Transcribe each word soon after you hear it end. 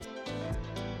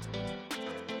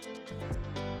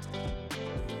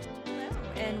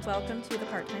and welcome to the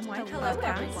Part-Time Wife Hello,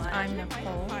 Podcast. everyone. I'm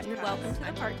Nicole. Welcome to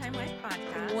the Part-Time Wife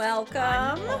Podcast.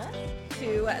 Welcome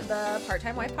to the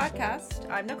Part-Time Wife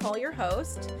Podcast. I'm Nicole, your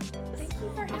host. Thank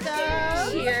you for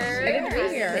having me. Cheers. Good to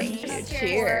be here. Thank you. Cheers.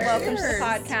 Cheers. Welcome to the Cheers.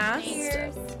 podcast.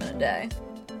 Cheers. It's been a day.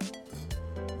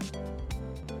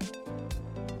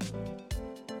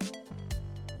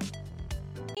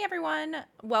 Hey everyone,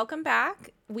 welcome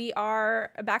back. We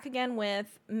are back again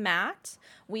with Matt.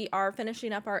 We are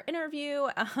finishing up our interview.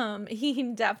 He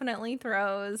definitely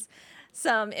throws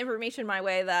some information my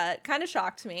way that kind of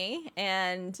shocked me.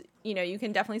 And, you know, you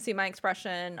can definitely see my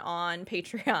expression on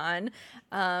Patreon.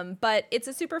 But it's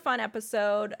a super fun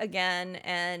episode again.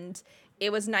 And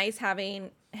it was nice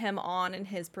having him on and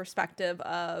his perspective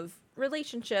of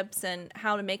relationships and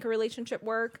how to make a relationship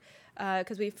work.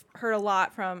 Because we've heard a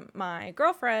lot from my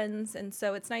girlfriends. And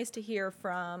so it's nice to hear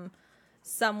from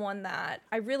someone that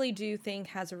I really do think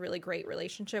has a really great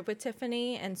relationship with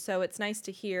Tiffany. And so it's nice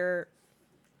to hear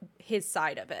his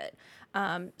side of it.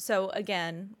 So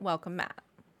again, welcome, Matt.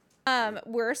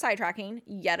 We're sidetracking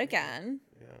yet again.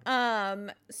 Yeah.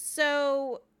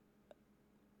 So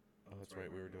Oh, that's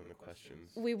right. We were doing the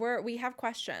questions. we have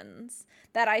questions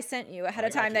that I sent you ahead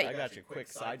of time I got you quick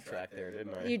sidetrack there,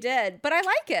 didn't I? you did, but I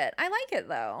like it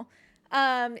though.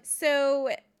 So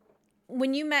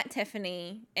when you met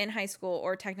Tiffany in high school,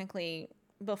 or technically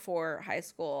before high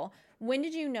school, when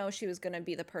did you know she was going to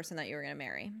be the person that you were going to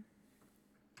marry?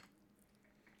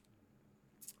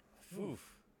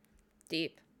 Oof.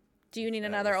 Deep. Do you need That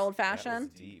another was- old that was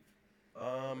fashioned? deep.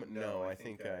 No, I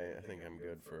think I'm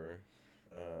good for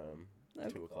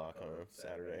 2 o'clock on a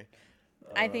Saturday.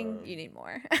 I think you need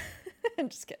more. I'm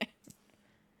just kidding.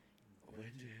 When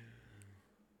do?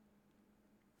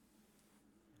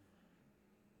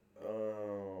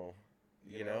 Oh,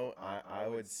 you know, I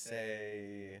would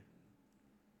say.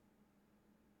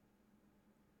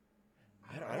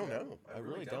 I don't know. I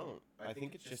really don't. I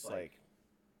think it's just like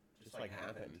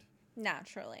happened.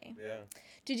 Naturally. Yeah.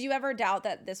 Did you ever doubt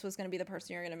that this was going to be the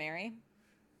person you're going to marry?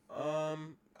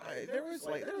 There was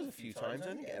a few times.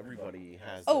 I think everybody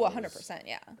has. Oh, those, 100%,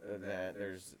 yeah. That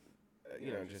there's,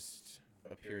 just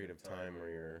a period of time where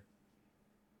you're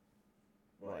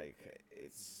like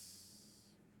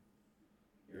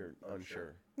you're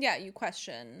unsure. Yeah, you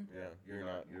question. Yeah, you're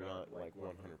not like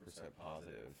 100%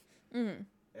 positive. Mhm.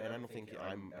 And I don't think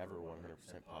I'm ever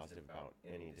 100% positive about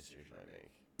any decision I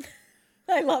make.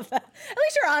 I love that. At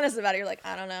least you're honest about it. You're like,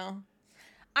 I don't know.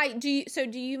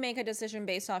 Do you make a decision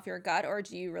based off your gut, or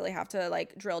do you really have to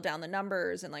like drill down the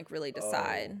numbers and like really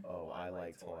decide? Oh, I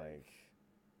like to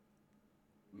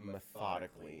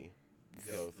methodically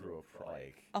go through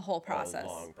A whole process. a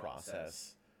long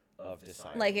process of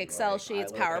deciding. Like Excel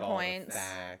sheets, I look at all the PowerPoints.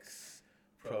 facts,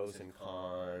 pros and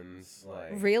cons.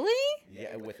 Like Really?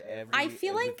 yeah, with I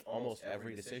feel with like- almost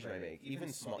every decision I make,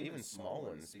 even small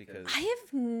ones, because I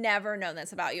have never known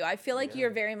this about you. I feel like Yeah.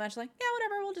 you're very much like, yeah,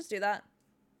 whatever, we'll just do that.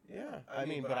 yeah, I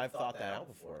mean, but I've thought that out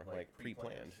before, like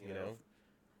pre-planned, you know.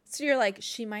 So you're like,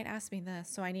 she might ask me this,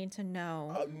 so I need to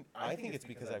know. I think it's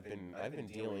because I've been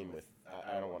dealing with.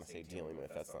 I don't want to say dealing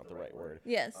with. That's not the right word.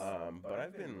 Yes. But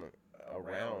I've been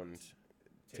around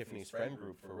Tiffany's friend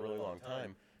group for a really long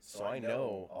time, so I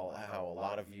know how a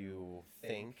lot of you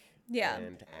think Yeah.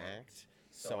 and act.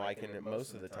 So I can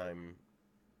most of the time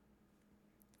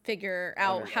Figure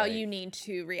out how like, you need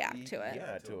to react to it.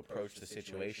 Yeah, to approach the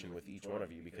situation with each one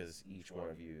of you, because each one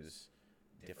of you is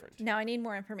different. Now I need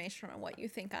more information on what you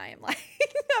think I am like.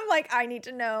 I'm like, I need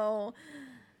to know.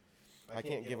 I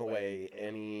can't give away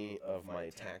any of my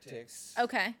tactics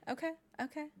Okay.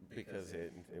 because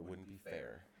it wouldn't be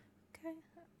fair. Okay.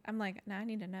 I'm like, now I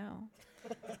need to know.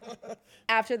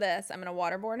 After this, I'm going to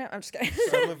waterboard it. I'm just kidding.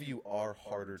 Some of you are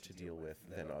harder to deal with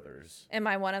than others. Am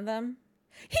I one of them?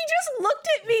 He just looked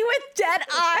at me with dead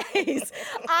eyes.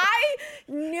 I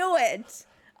knew it.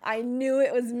 I knew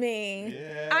it was me.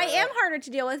 Yeah. I am harder to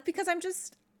deal with because I'm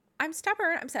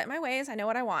stubborn. I'm set in my ways. I know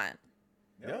what I want.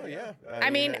 No, yeah. I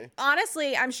mean,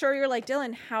 honestly, I'm sure you're like,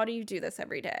 Dylan, how do you do this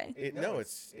every day?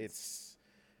 it's.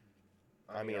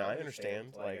 I mean, I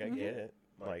understand. Like, I get it.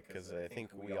 Like, because I think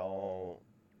we all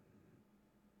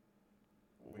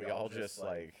just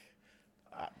like.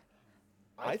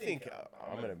 I think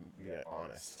I'm gonna be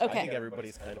honest. Okay. I think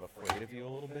everybody's kind of afraid of you a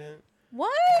little bit. What?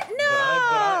 No.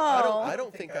 But I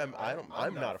don't think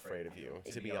I'm not afraid of you,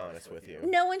 to be honest with you.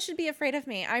 No one should be afraid of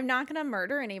me. I'm not going to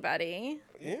murder anybody.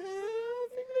 Yeah, I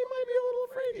think they might be a little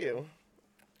afraid of you.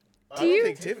 I Do you- don't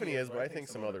think Tiffany is, but I think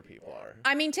some other people are.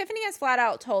 I mean, Tiffany has flat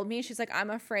out told me, she's like, I'm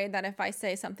afraid that if I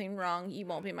say something wrong, you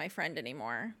won't be my friend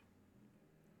anymore.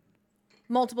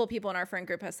 Multiple people in our friend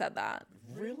group has said that.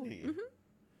 Really?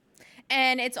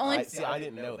 And it's only I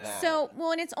didn't know that. so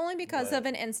well, and it's only because But- of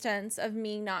an instance of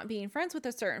me not being friends with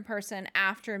a certain person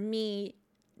after a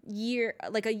year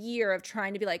of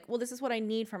trying to be like, well, this is what I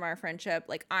need from our friendship.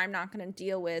 Like, I'm not going to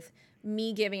deal with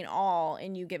me giving all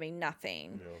and you giving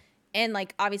nothing. Yeah. And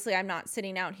like, obviously I'm not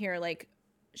sitting out here like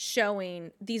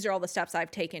showing these are all the steps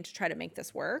I've taken to try to make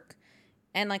this work.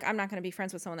 And like, I'm not going to be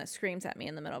friends with someone that screams at me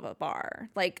in the middle of a bar.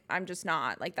 Like, I'm just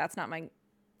not. Like,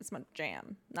 it's my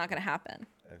jam. Not going to happen.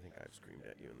 I think I've screamed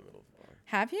at you in the middle of the bar.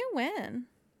 Have you? When?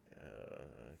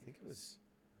 I think it was...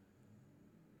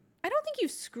 I don't think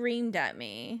you've screamed at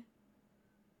me.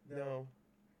 No.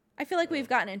 I feel like we've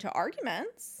gotten into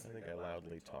arguments. I think I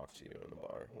loudly talked to you in the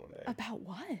bar one day. About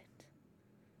what?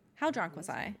 How drunk was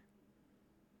I?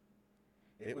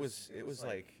 It was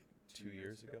like 2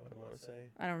 years ago, I want to say.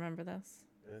 I don't remember this.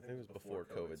 I think it was before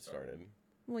COVID started.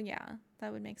 Well, yeah,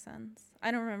 that would make sense.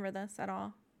 I don't remember this at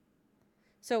all.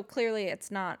 So clearly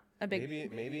it's not a big...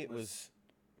 Maybe it was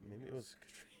Katrina.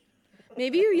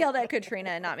 Maybe you yelled at Katrina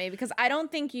and not me, because I don't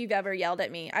think you've ever yelled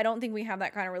at me. I don't think we have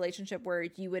that kind of relationship where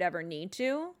you would ever need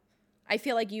to. I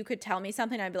feel like you could tell me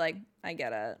something, I'd be like, I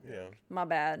get it. Yeah. My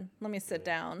bad. Let me sit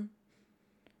down.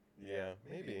 Yeah,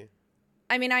 maybe.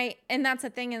 I mean, and that's the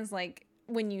thing is, like,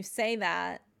 when you say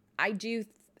that, I do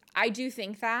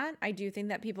think that. I do think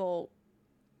that people,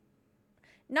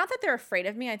 not that they're afraid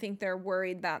of me, I think they're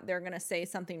worried that they're going to say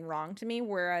something wrong to me,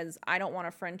 whereas I don't want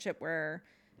a friendship where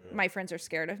my friends are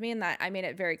scared of me, and that I made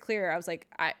it very clear. I was like,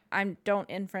 I don't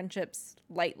end friendships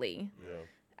lightly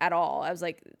at all. I was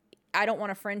like, I don't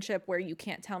want a friendship where you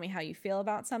can't tell me how you feel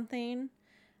about something,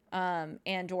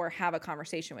 and or have a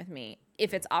conversation with me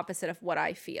if it's opposite of what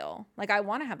I feel. Like, I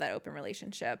want to have that open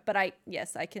relationship, but I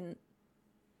can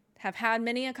have had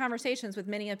many a conversations with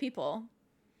many a people.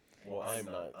 Well, I'm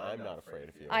not afraid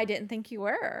of you. I didn't think you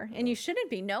were, and you shouldn't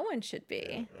be. No one should be.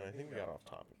 Yeah, I think we got off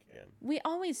topic again. We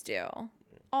always do.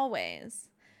 Always.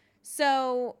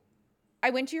 So I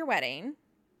went to your wedding.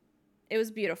 It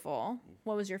was beautiful.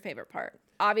 What was your favorite part?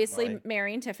 Obviously,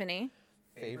 marrying Tiffany.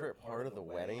 Favorite part of the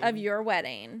wedding? Of your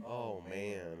wedding. Oh,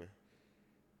 man.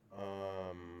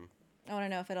 I want to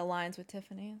know if it aligns with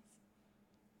Tiffany's.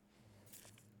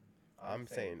 I'm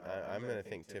saying, I'm going to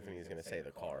think Tiffany's going to say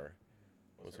the car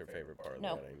was her favorite part of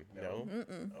the wedding. No?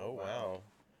 Mm-mm. Oh, wow.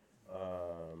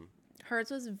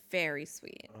 Hers was very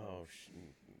sweet. Oh,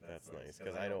 that's nice,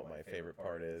 because I know what my favorite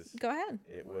part is. Go ahead.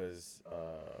 It was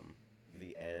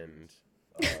the end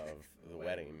of the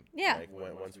wedding. Yeah. Like,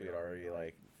 once we had already,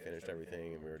 like, finished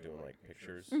everything and we were doing, like,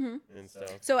 pictures and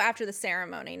stuff. So after the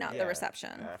ceremony, not the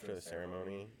reception. After the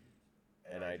ceremony.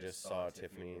 And I just saw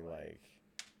Tiffany, like,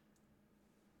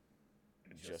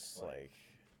 just, like,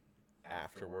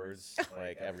 afterwards,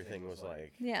 like, everything was,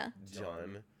 like,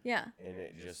 done. Yeah. And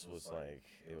it just was, like,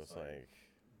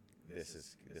 this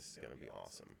is going to be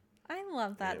awesome. I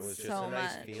love that and it was so just a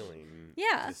nice much. feeling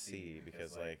to see,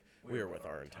 because, like, we were with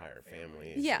our entire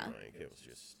family. Yeah. And, like, it was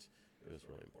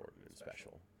really important and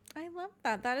special. I love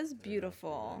that. That is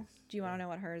beautiful. Nice. Do you want to know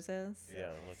what hers is? Yeah,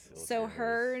 let's So hear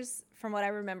hers, from what I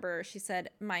remember, she said,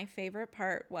 my favorite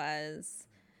part was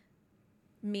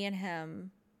me and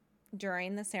him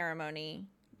during the ceremony.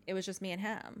 It was just me and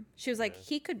him. She was like,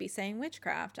 he could be saying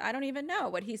witchcraft. I don't even know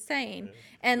what he's saying. Yeah.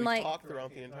 And we like, talked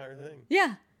throughout the entire thing.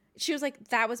 Yeah. She was like,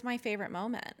 that was my favorite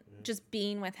moment, just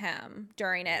being with him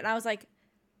during it. And I was like,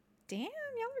 damn, y'all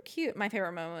are cute. My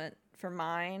favorite moment for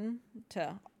mine,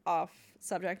 to off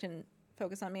subject and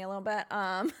focus on me a little bit,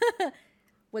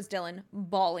 was Dylan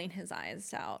bawling his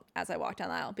eyes out as I walked down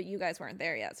the aisle. But you guys weren't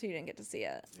there yet, so you didn't get to see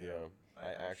it. Yeah,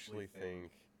 I actually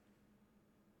think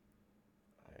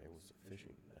I was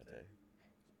fishing that day.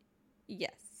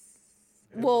 Yes.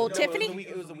 It was- Well, no, Tiffany,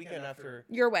 it was the weekend after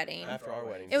your wedding. our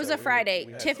wedding. It was so a Friday.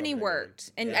 we had Tiffany something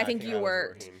worked, and Yeah, I think you I was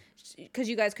worked working. because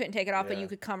you guys couldn't take it off, but Yeah. you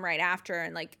could come right after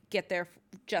and like get there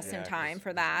just Yeah, in time 'cause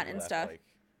for that we and left, stuff. Like,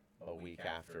 a week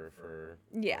after for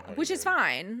Yeah, our which is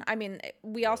honeymoon. fine. I mean,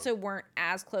 we also weren't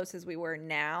as close as we were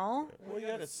now. Well, we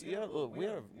had a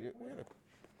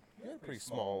pretty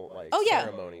small like Oh, yeah.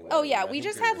 ceremony. Oh, wedding. yeah, I we think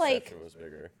just the had, like- reception was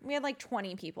bigger. We had like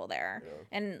 20 people there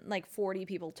and like 40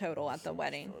 people total at the So much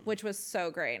wedding, fun. which was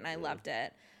so great, and I loved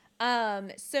it.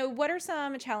 So what are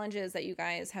some challenges that you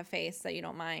guys have faced that you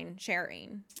don't mind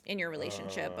sharing in your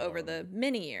relationship over the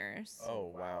many years? Oh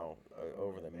wow!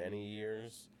 Over the many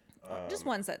years, Just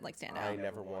ones that like stand I out.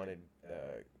 never wanted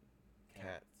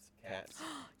cats.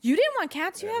 You didn't want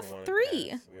cats. You Never have wanted 3.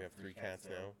 cats. We have 3 cats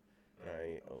now, and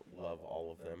I love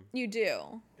all of them. You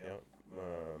do. Yep.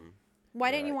 Why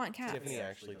but didn't you want cats? Tiffany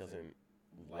actually doesn't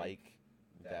like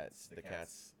that the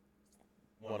cats.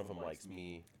 One of them likes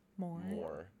me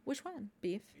more. Which one?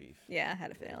 Beef? Beef. Yeah, I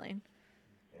had a feeling.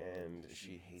 and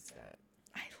she hates that.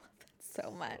 I love that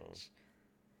so much.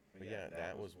 But yeah,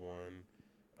 that was one.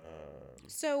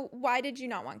 So why did you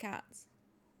not want cats?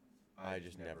 I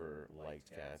just never liked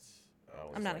cats.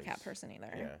 I'm not a cat person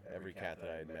either. Yeah, every cat that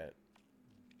I had met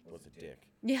was a dick.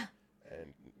 Yeah.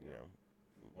 And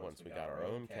once we got our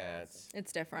own cats,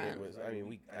 It's different. it was. I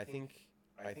mean, I think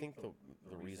the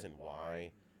reason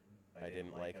why I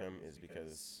didn't like them is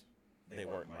because they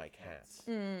weren't my cats.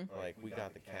 Like, we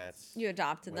got the cats. You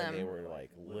adopted when them. they were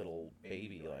like little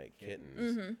baby like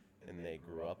kittens, and they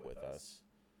grew up with us.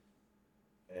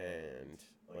 And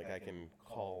like, I can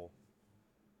call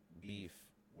Beef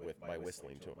by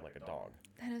whistling to him like a dog,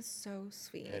 That is so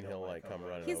sweet. and he'll like come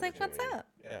running. He's over like, to "What's me. up?"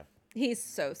 Yeah. He's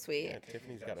so sweet. Yeah,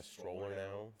 Tiffany's got a stroller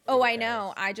now. Oh, for I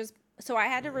know. cats. So I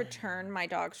had to return my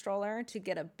dog stroller to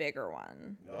get a bigger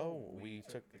one. Oh, we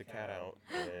took the cat out,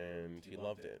 and he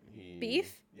loved it.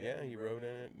 Beef? Yeah, he rode in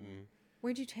it, and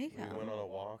Where'd you take we him? went on a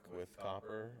walk with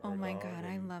Copper. Oh our my dog, God,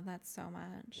 I and love that so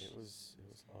much. It was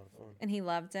a lot of fun. And he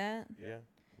loved it. Yeah.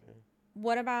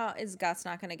 What about, is Gus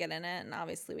not going to get in it? And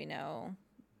obviously we know.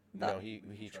 No, he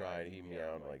tried. He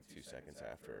meowed like 2 seconds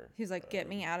after. He was like, "Get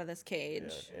me out of this Yeah,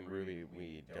 cage." and Ruby,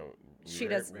 we She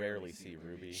does- rarely see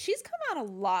Ruby. She's come out a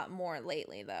lot more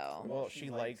lately, though. Well, she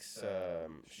likes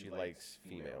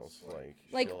females.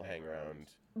 Like- She'll hang around.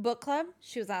 Book club,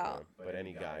 she was out. But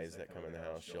any guys that come in the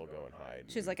house, she'll go and hide.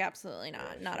 She was like, absolutely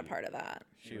not, Yeah, not a she- part of that.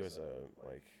 She was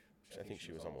I think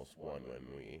she was almost 1 when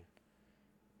we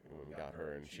got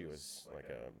her, and she was like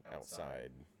a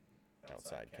outside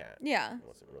cat. Yeah. It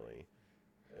wasn't really.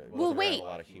 Well, around wait. A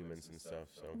lot of humans and stuff.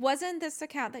 So Wasn't this a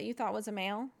cat that you thought was a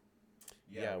male?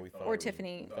 yeah, we thought. Or it was,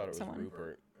 Tiffany, we thought it was someone.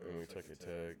 Rupert, and we took it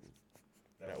to.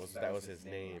 That was his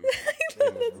name. His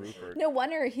name was Rupert. No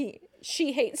wonder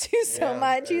she hates you so Yeah,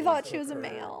 much. You and thought we she took was a her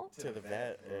male. To the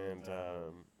vet, and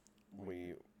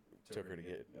we took her to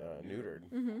get neutered.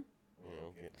 Mm-hmm.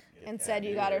 Get And cat said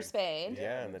you got her neutered. spayed.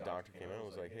 Yeah, and the doctor came out and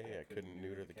was like, "Hey, I couldn't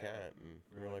neuter the cat," and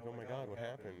we were like, "Oh my God, what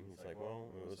happened?" He's like, "Well,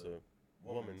 it was a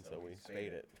woman, so we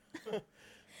spayed it." I love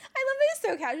that he's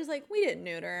so casual. He's like, we didn't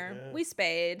neuter. Yeah. We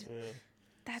spayed. Yeah,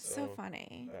 That's so So,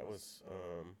 funny. that was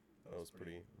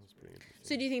pretty interesting.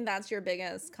 So do you think that's your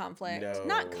biggest conflict? No,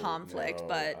 Not conflict, no,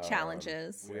 but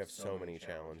challenges. We have so many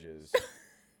challenges.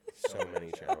 So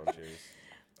many challenges.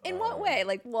 In what way?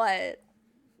 Like what?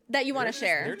 That you want to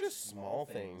share? They're just small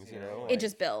things, It like-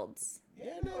 just builds.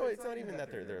 Yeah, no, it's not even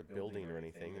that they're building or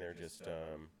anything. They're just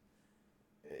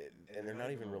and they're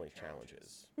not even really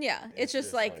challenges. Yeah. It's It's just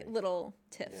just like like- little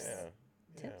tips. Yeah.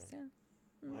 Tips, yeah.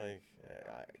 Like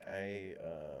I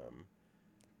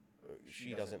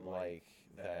she doesn't like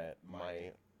that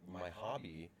my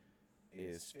hobby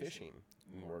is fishing,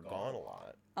 and we're gone a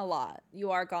lot. A lot.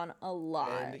 You are gone a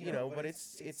lot. And but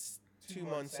it's 2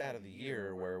 months out of the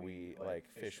year where we like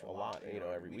fish a lot,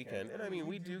 every weekend. And I mean,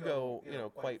 we do go,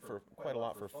 quite a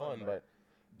lot for fun, but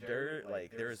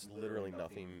there's literally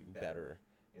nothing better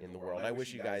in the world. I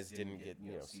wish you guys didn't get,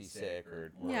 seasick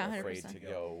or were Yeah, afraid 100%. to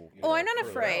go. Oh, I'm not further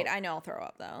afraid. out. I know I'll throw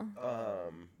up though.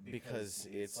 Because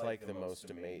it's like the most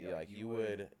amazing. Like you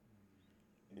would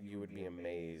be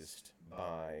amazed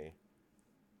by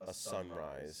a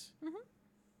sunrise,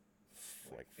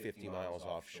 like 50 miles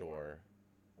offshore,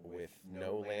 with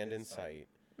no land in sight,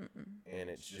 and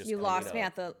it's just You coming lost me up,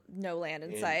 at the no land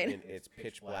in and- sight. and it's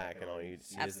pitch black, and all you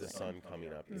see is the Absolutely. sun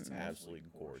coming up. It's absolutely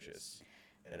gorgeous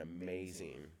and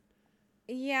amazing.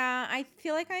 Yeah, I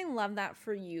feel like I love that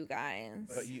for you guys.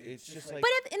 But it's just like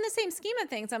But in the same scheme of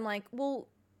things, I'm like, well,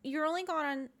 you're only gone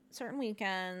on certain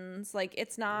weekends. Like,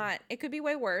 it's not, it could be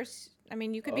way worse. I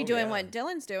mean, you could be Oh, doing yeah. what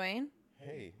Dylan's doing.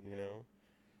 hey,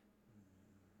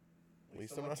 at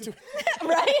least I'm not doing.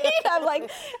 Right? I'm like,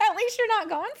 at least you're not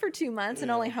gone for 2 months and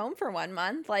only home for 1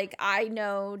 month. Like, I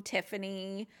know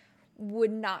Tiffany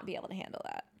would not be able to handle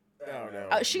that. Oh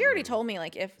no. She already told me,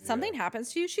 like, if something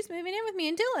happens to you, she's moving in with me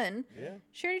and Dylan. Yeah.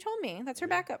 She already told me. That's her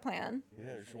backup plan.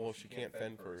 Yeah. Well, she can't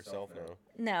fend for herself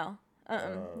now.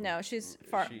 No. No, she's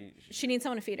far. She needs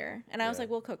someone to feed her. And I was Yeah. like,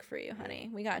 we'll cook for you, honey.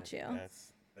 We got you.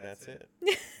 That's it.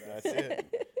 That's it.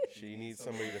 She needs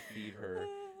somebody to feed her.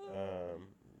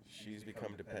 She's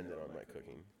become dependent on my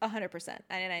cooking. 100%.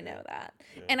 And I know that.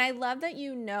 Yeah. And I love that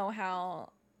you know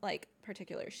how, like,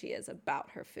 particular she is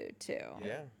about her food, too.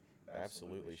 Yeah,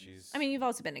 absolutely. She's. I mean, you've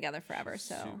also been together forever, she's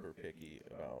so super picky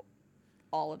about.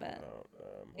 all of it.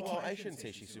 Well, I shouldn't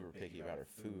say she's super picky about her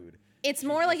food. It's she's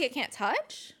more like just- it can't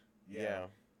touch, Yeah.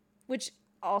 which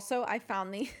also I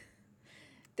found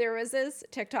there was this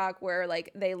TikTok where,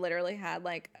 like, they literally had,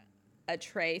 like, a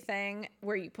tray thing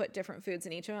where you put different foods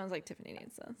in each of them. I was like, Tiffany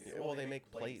needs this. Well, they make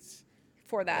plates.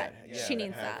 for that. She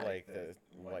needs have, that. like the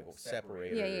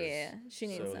separators. Yeah. She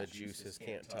needs so that. the juices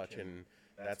can't touch, and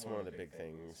that's one of the big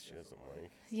things she doesn't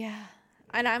like. Yeah.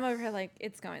 And I'm over here like,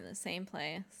 it's going the same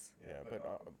place. Yeah,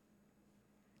 but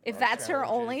if our that's her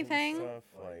challenges only and thing. stuff,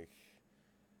 like,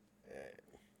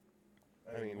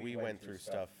 I mean, we went through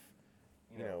stuff,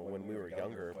 you know, when we were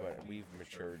younger, but we've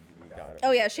matured and got.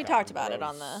 Oh yeah, she gotten talked about it grown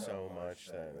on the. so much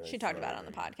that She it's talked not about it on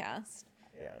the even- podcast.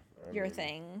 Yeah, I Your mean,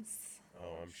 things.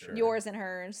 Oh, I'm sure. Yours and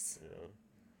hers Yeah.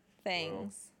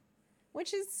 things.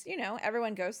 Which is, you know,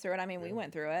 everyone goes through it. I mean, we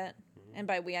went through it. And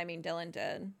by we, I mean Dylan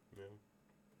did.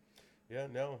 Yeah,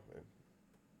 no.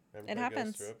 Everybody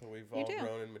happens. goes through it, but we've You all do.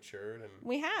 grown and matured, and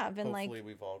We have. And hopefully like,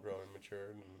 we've all grown and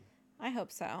matured. And I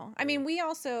hope so. I mean,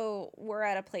 we're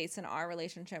at a place in our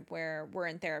relationship where we're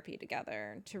in therapy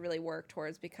together to really work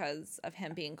towards because of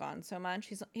him being gone so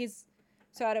much. He's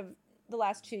so out of the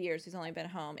last 2 years, he's only been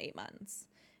home 8 months.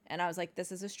 And I was like,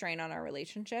 this is a strain on our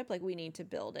relationship. Like, we need to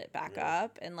build it back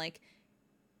up. And like,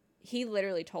 he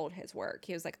literally told his work.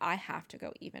 He was like, I have to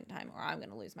go even time or I'm going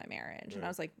to lose my marriage. And I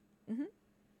was like, I'm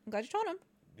glad you told him.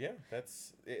 yeah,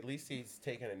 that's at least he's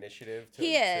taken initiative to,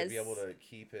 He to is. be able to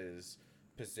keep his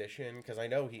position, because I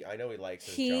know he likes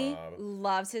his He job.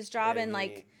 loves his job and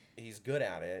like he's good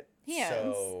at it. He is.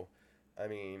 So, I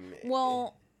mean,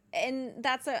 well, and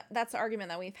that's the argument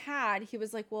that we've had. He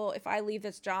was like, well, if I leave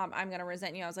this job, I'm going to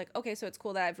resent you. I was like, okay, so it's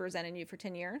cool that I've resented you for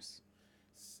 10 years.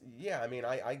 yeah, I mean,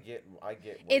 I get where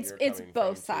It's you're coming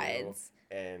both from, too, sides.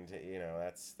 and you know,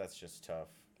 that's just tough.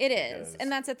 It is. because-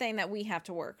 And that's a thing that we have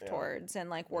to work towards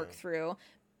and like work Yeah. through.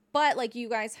 But like you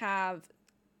guys have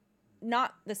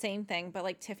not the same thing, but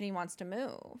like Tiffany wants to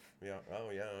move Yeah. Oh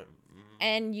yeah.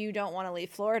 and you don't want to leave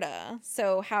Florida.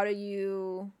 So how are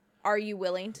you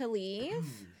willing to leave?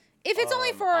 If it's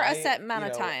only for a set amount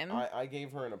of time I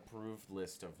gave her an approved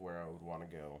list of where I would want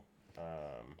to go,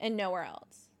 and nowhere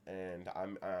else. and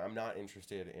I'm not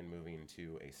interested in moving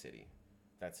to a city.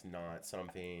 That's not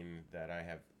something that I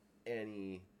have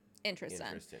any Interest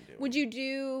in doing. Would you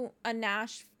do a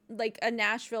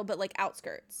Nashville, but like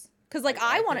outskirts? Because like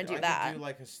I want to do that.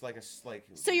 I could do like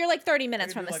So you're like 30 I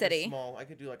minutes could from do the like a city. I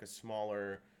could do like a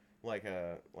smaller, like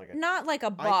a Not like a I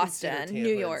consider Boston, Tampa New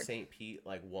and York. St. Pete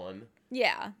like one.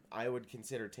 Yeah, I would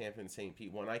consider Tampa and St.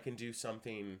 Pete one. I can do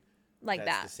something like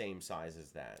that's that. the same size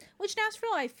as that. Which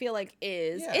Nashville, I feel like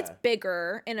is Yeah. it's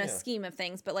bigger in a Yeah. scheme of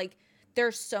things, but like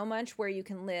there's so much where you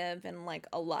can live in like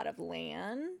a lot of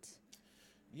land.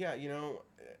 Yeah, you know,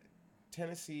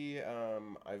 Tennessee.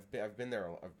 I've been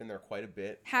there quite a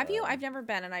bit. Have you? I've never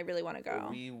been, and I really want to go.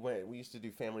 We used to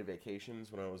do family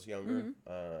vacations when I was younger.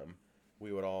 Mm-hmm.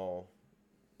 We would all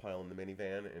pile in the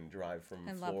minivan and drive from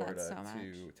I love that Florida so much.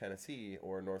 to Tennessee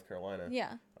or North Carolina.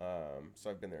 Yeah. So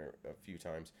I've been there a few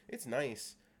times. It's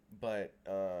nice, but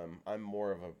I'm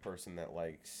more of a person that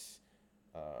likes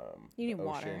You need ocean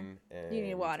water. and You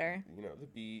need water. You know, the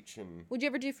beach and Would you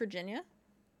ever do Virginia?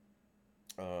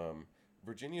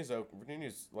 Virginia's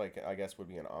like, I guess, would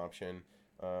be an option.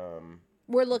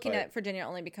 We're looking But- at Virginia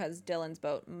only because Dylan's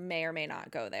boat may or may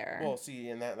not go there. Well, see,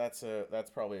 and that's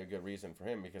probably a good reason for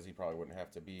him, because he probably wouldn't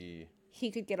have to be. He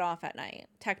could get off at night,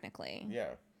 technically.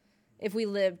 Yeah. If we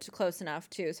lived close enough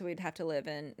too, so we'd have to live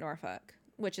in Norfolk,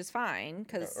 which is fine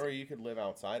because Or you could live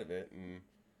outside of it, and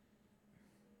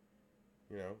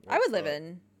you know. I would that's live not-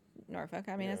 in Norfolk.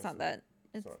 I mean, Yeah, it's not that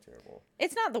It's not terrible.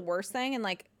 it's not the worst thing. And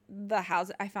like the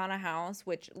house, I found a house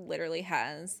which literally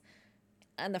has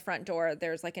on the front door,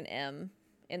 there's like an M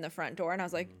in the front door. And I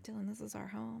was like, Dylan, this is our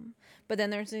home. But then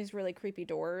there's these really creepy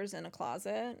doors in a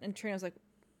closet. And Trina was like,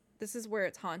 this is where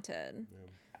it's haunted.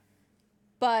 Yeah.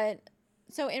 But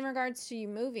so in regards to you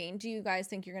moving, do you guys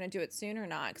think you're going to do it soon or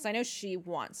not? Because I know she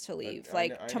wants to leave I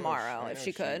know tomorrow if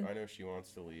she could. I know she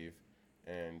wants to leave,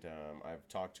 and I've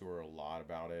talked to her a lot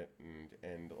about it,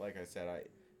 and like I said,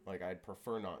 I'd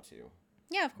prefer not to.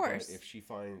 Yeah, of course. But if she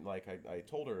I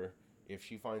told her, if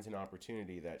she finds an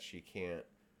opportunity that she can't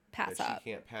Pass up.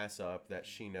 up, that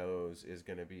she knows is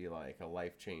going to be like a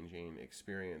life-changing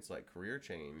experience, like career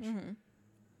change, Mm-hmm.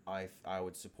 I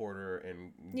would support her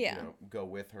and Yeah. you know, go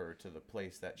with her to the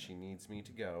place that she needs me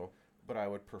to go, but I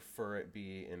would prefer it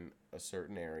be in a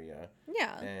certain area.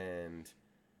 Yeah. And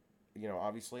you know,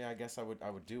 obviously, I guess I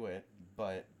would do it,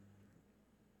 but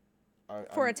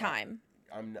For a time.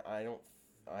 I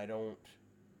don't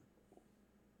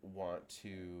want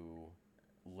to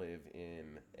live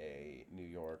in a New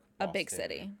York, A big Boston,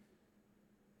 city.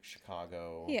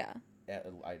 Chicago. Yeah.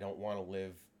 I don't want to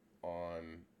live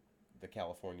on the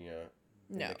California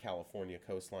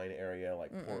coastline area,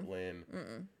 like Portland.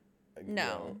 Mm-mm. You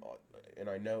No. know, and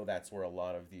I know that's where a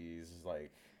lot of these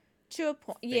like To a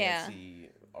point, yeah. fancy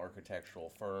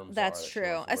architectural firms That's are that she true.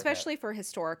 wants to work at Especially for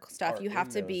historic stuff, are you have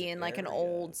in to those be in like an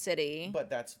old areas. city. But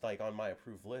that's like on my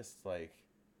approved list. Like,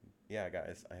 yeah,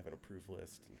 guys, I have an approved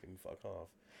list. You can fuck off.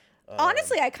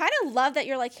 Honestly, I kind of love that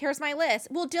you're like, here's my list.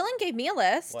 Well, Dylan gave me a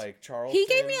list. Like Charleston. He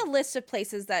gave me a list of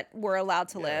places that were allowed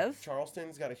to live.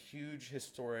 Charleston's got a huge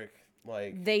historic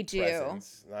They do.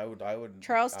 presence. I would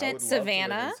Charleston, I would love Savannah.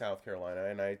 to live in South Carolina,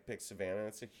 and I picked Savannah.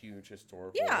 It's a huge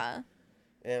historical. Yeah.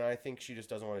 And I think she just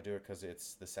doesn't want to do it because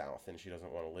it's the South, and she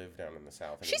doesn't want to live down in the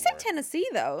South She anymore. said Tennessee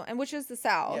though, and which is the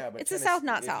South. Yeah, but it's the South,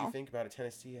 not if South. you think about it,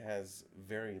 Tennessee has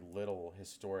very little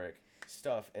historic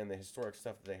stuff, and the historic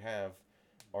stuff that they have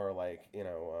are like, you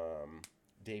know,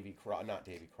 not Davy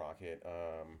Crockett.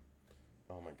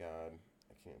 Oh my God,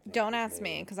 I can't. Think Don't of his ask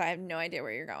me name. because I have no idea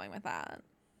where you're going with that.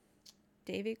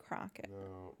 Davy Crockett.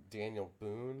 No, Daniel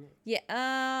Boone.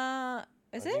 Yeah.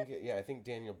 Is it? I think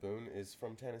Daniel Boone is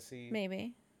from Tennessee.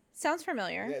 Maybe. Sounds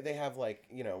familiar. They have like,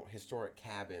 you know, historic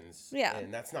cabins. Yeah.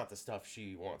 And that's not the stuff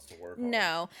she wants to work on.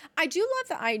 No, I do love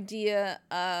the idea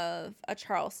of a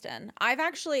Charleston. I've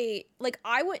actually, like,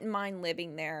 I wouldn't mind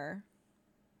living there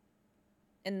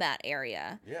in that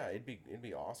area. Yeah, it'd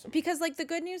be awesome. Because, like, the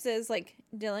good news is, like,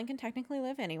 Dylan can technically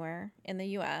live anywhere in the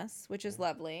U.S., which is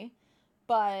lovely.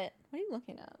 But, what are you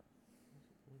looking at?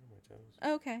 What are my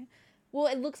toes? Okay. Well,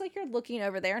 it looks like you're looking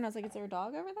over there, and I was like, is there a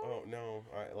dog over there? Oh no!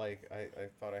 I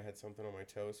thought I had something on my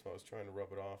toe, so I was trying to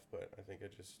rub it off, but I think I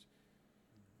just.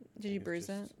 Did you bruise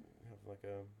it? Have like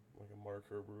a mark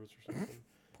or a bruise or something.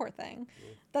 Poor thing.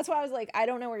 Yeah. That's why I was like, I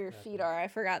don't know where your feet are. I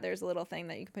forgot there's a little thing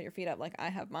that you can put your feet up like I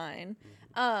have mine.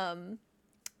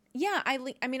 Yeah, I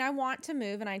mean, I want to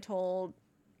move, and I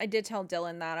did tell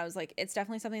Dylan that. I was like, it's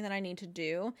definitely something that I need to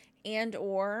do, and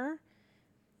or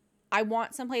I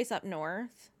want someplace up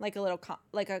north, like a little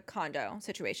like a condo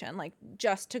situation, like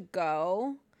just to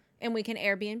go, and we can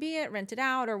Airbnb it, rent it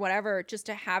out, or whatever, just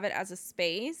to have it as a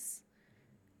space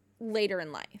later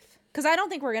in life. Because I don't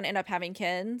think we're going to end up having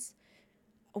kids.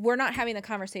 We're not having the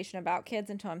conversation about kids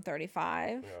until I'm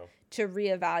 35 to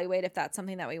reevaluate if that's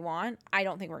something that we want. I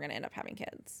don't think we're going to end up having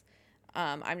kids.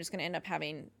 I'm just going to end up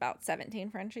having about 17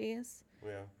 Frenchies.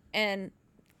 Yeah. And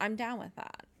I'm down with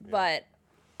that. Yeah. But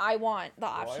I want the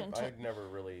option to... I'd never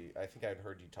really... I think I'd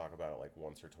heard you talk about it like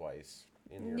once or twice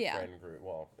in your friend group.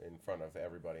 Well, in front of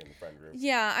everybody in the friend group.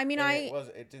 Yeah, I mean,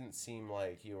 It didn't seem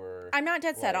like you were... I'm not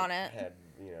dead set on it. Had,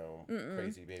 you know,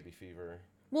 crazy baby fever.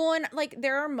 Well, and like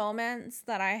there are moments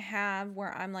that I have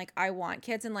where I'm like, I want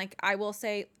kids, and like I will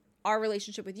say our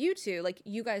relationship with you two, like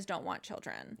you guys don't want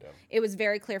children. Yeah. It was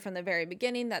very clear from the very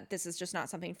beginning that this is just not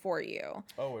something for you.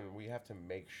 Oh, and we have to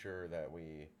make sure that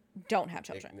we don't have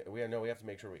children. We have to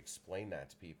make sure we explain that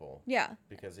to people. Yeah.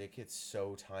 Because it gets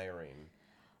so tiring.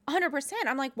 100%.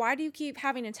 I'm like, why do you keep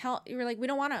having to tell? You're like, we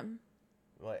don't want them.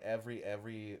 Like every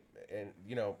and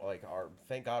you know, like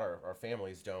thank God our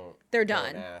families don't. They're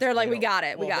done. They're like, we got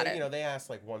it. We got it. You know, they ask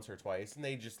like once or twice, and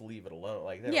they just leave it alone.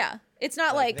 Like it's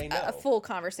not like they a full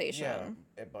conversation.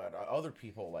 Yeah, but other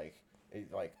people like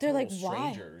they're like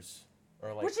strangers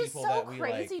or like which is people so that we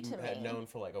crazy like to me. had known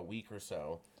for like a week or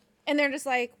so. And they're just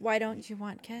like, why don't you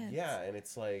want kids? Yeah, and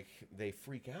it's like they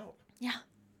freak out. Yeah.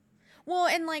 Well,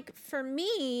 and like for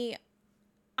me,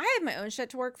 I have my own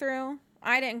shit to work through.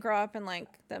 I didn't grow up in like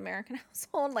the American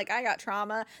household. Like I got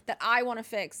trauma that I want to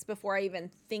fix before I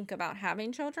even think about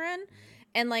having children.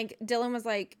 And like Dylan was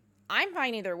like, I'm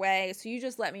fine either way. So you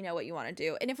just let me know what you want to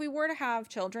do. And if we were to have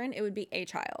children, it would be a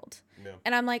child. Yeah.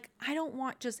 And I'm like, I don't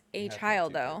want just a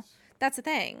child though. Kids. That's the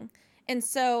thing. And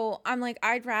so I'm like,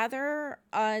 I'd rather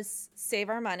us save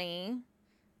our money,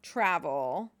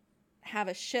 travel, have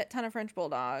a shit ton of French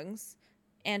bulldogs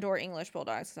and or English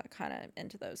bulldogs, because I'm kind of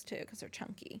into those too because they're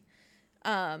chunky.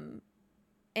 And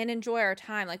enjoy our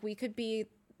time. Like we could be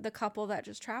the couple that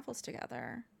just travels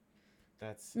together.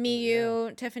 That's me,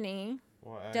 you, Tiffany,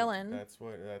 Dylan.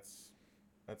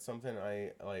 That's something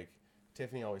I like.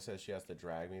 Tiffany always says she has to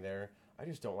drag me there. I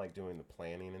just don't like doing the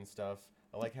planning and stuff.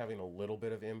 I like having a little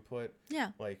bit of input. Yeah.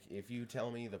 Like if you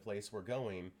tell me the place we're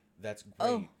going, that's great.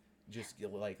 Oh. Just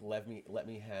like let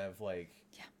me have like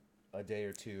a day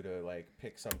or two to like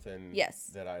pick something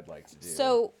that I'd like to do.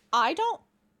 So I don't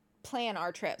plan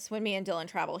our trips when me and Dylan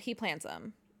travel. He plans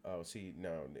them. Oh, see,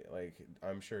 no, like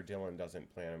I'm sure Dylan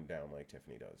doesn't plan them down like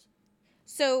Tiffany does.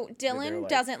 So Dylan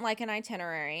doesn't like an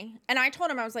itinerary. And I told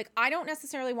him, I was like, I don't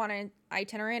necessarily want an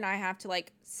itinerary, and I have to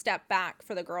like step back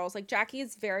for the girls. Like Jackie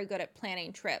is very good at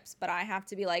planning trips, but I have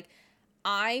to be like,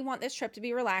 I want this trip to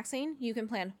be relaxing. You can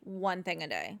plan one thing a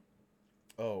day.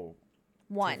 Oh.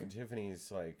 One.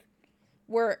 Tiffany's like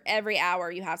where every hour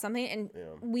you have something. And Yeah.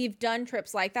 we've done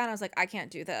trips like that. And I was like, I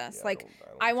can't do this. Yeah, like,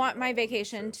 I I don't want do my well on those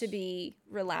vacation to trips. be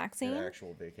relaxing. An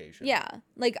actual vacation. Yeah.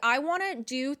 Like, I want to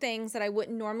do things that I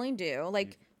wouldn't normally do.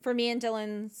 Like, for me and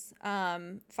Dylan's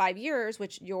 5 years,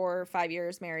 which your 5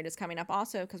 years married is coming up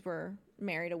also because we're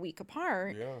married a week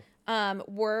apart. Yeah.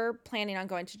 We're planning on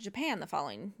going to Japan the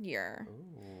following year.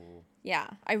 Ooh. Yeah,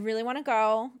 I really want to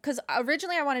go because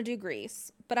originally I want to do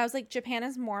Greece, but I was like, Japan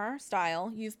is more our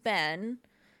style. You've been.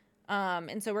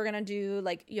 And so we're going to do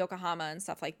like Yokohama and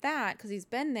stuff like that because he's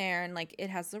been there and like it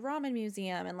has the ramen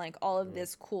museum and like all of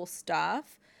this cool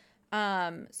stuff.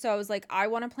 So I was like, I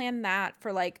want to plan that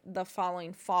for like the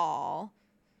following fall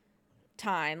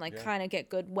time, like Yeah. kind of get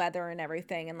good weather and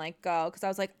everything and like go. Because I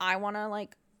was like, I want to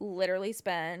like literally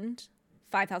spend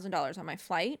 $5,000 on my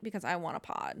flight because I want a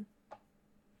pod.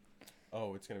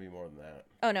 Oh, it's gonna be more than that.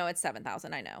 Oh no, it's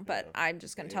 7,000. I know, but Yeah. I'm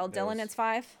just gonna tell Dylan Those- it's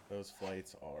 5. Those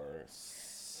flights are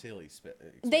silly.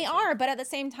 They are, but at the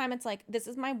same time, it's like this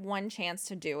is my one chance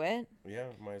to do it, Yeah,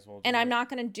 might as well. and do I'm it. not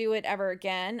gonna do it ever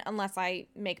again unless I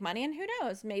make money. And who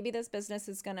knows? Maybe this business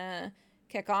is gonna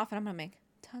kick off, and I'm gonna make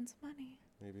tons of money.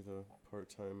 Maybe the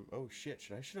part-time. Oh shit!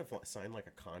 Should have signed like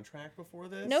a contract before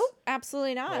this? Nope,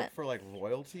 absolutely not. Like, for like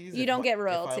royalties. You If don't get If I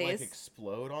royalties. like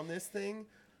explode on this thing.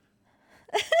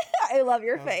 I love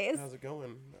your face. How's it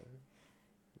going?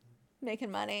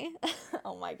 Making money.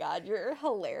 Oh my god, you're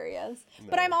hilarious.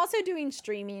 But No. I'm also doing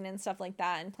streaming and stuff like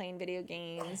that and playing video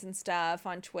games and stuff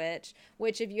on Twitch,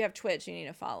 which if you have Twitch, you need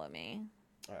to follow me.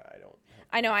 I don't.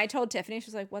 I know, I told Tiffany,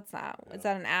 she's like, what's that? Is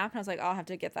that an app? And I was like, I'll have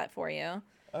to get that for you.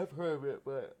 I've heard of it,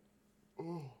 but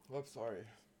oh, I'm sorry.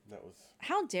 That was.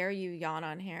 How dare you yawn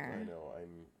on here? I know.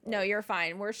 No, you're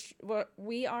fine.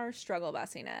 We are struggle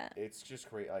busing it. It's just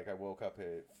great. Like I woke up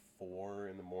at 4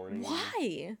 in the morning.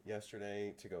 Why?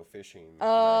 Yesterday to go fishing. And Oh.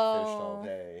 I fished all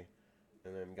day,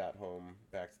 and then got home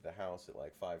back to the house at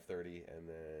like 5:30, and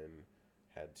then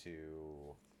had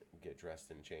to get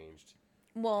dressed and changed.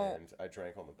 Well, And I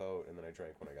drank on the boat, and then I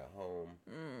drank when I got home.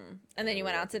 and then you we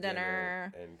went out to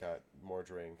dinner. and got more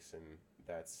drinks, and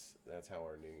that's how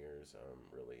our New Year's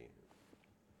really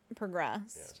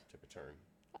Progressed. took a turn.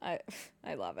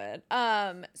 I love it.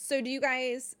 So do you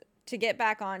guys, to get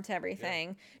back onto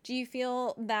everything, do you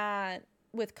feel that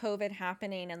with COVID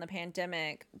happening and the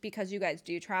pandemic, because you guys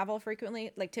do travel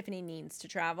frequently, like Tiffany needs to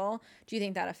travel, do you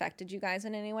think that affected you guys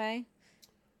in any way?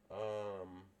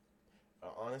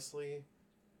 Honestly,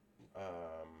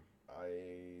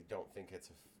 I don't think it's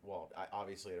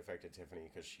obviously it affected Tiffany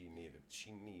because she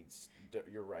needs.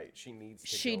 You're right. She needs.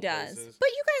 She go does. places. But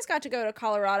you guys got to go to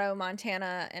Colorado,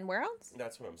 Montana, and where else?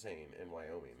 That's what I'm saying. In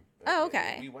Wyoming. Oh,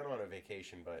 okay. We went on a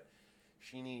vacation, but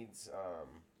she needs.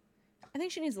 I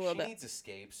think she needs a little She bit. needs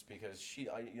escapes because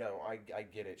I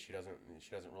get it. She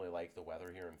doesn't really like the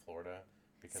weather here in Florida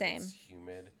because Same. it's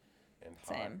humid and hot.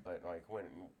 Same. But like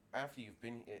after you've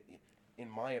been, in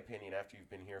my opinion, after you've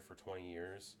been here for 20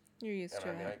 years, You're used and to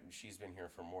I mean, it. she's been here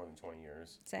for more than 20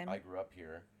 years. Same. I grew up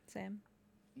here. Same.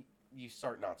 You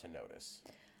start not to notice.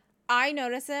 I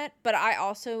notice it, but I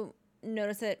also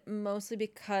notice it mostly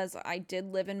because I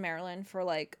did live in Maryland for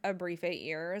like a brief 8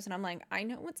 years, and I'm like, I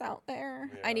know what's out there.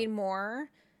 I Yeah. need more.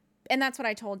 And that's what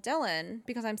I told Dylan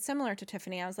because I'm similar to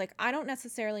Tiffany. I was like, I don't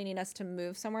necessarily need us to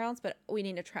move somewhere else, but we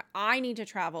need to I need to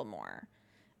travel more.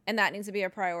 And that needs to be a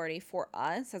priority for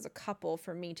us as a couple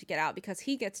for me to get out because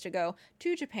he gets to go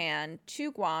to Japan,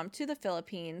 to Guam, to the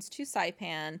Philippines, to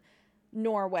Saipan,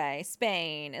 Norway,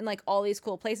 Spain, and like all these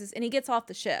cool places. And he gets off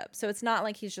the ship. So it's not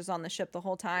like he's just on the ship the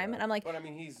whole time. Yeah. And I'm like, but I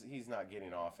mean, he's not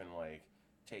getting off and like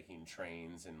taking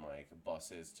trains and like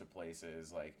buses to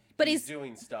places. Like, But he's he's-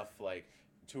 doing stuff like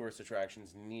tourist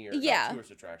attractions near. Yeah. Not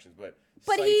tourist attractions, but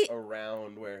But sites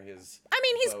around where his. I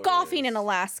mean, he's boat golfing in is.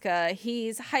 Alaska.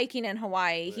 He's hiking in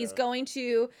Hawaii. He's Yeah. going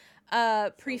to Sounds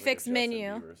like a prefix Justin menu.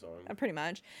 Bieber song. Pretty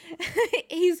much.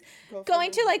 He's Golfing going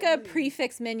in to like a Hawaii.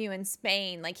 prefix menu in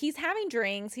Spain. Like he's having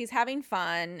drinks, he's having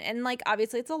fun, and like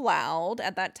obviously it's allowed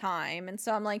at that time. And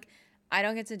so I'm like, I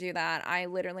don't get to do that. I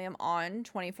literally am on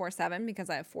 24/7 because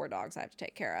I have 4 dogs I have to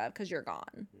take care of because you're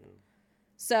gone. Yeah.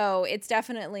 So it's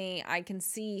definitely, I can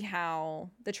see how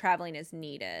the traveling is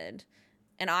needed.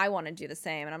 And I want to do the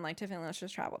same. And I'm like, Tiffany, let's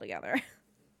just travel together.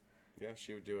 Yeah,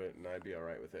 she would do it, and I'd be all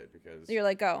right with it because. You're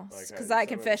like, go, like, because I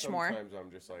can fish more. Sometimes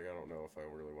I'm just like, I don't know if I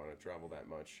really want to travel that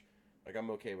much. Like, I'm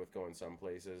okay with going some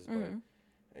places, Mm-hmm.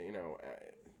 but, you know,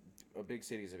 a big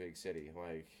city's a big city.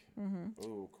 Like, Mm-hmm.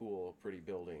 ooh, cool, pretty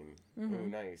building. Ooh,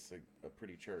 nice, a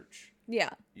pretty church. Yeah.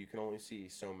 You can only see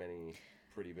so many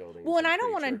pretty buildings. Well, and I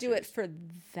don't pretty want to do it churches. for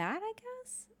that, I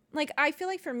guess. Like, I feel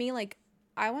like for me, like,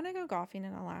 I want to go golfing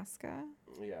in Alaska.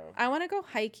 Yeah. I want to go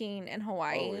hiking in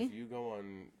Hawaii. Oh, if you go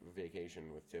on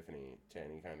vacation with Tiffany to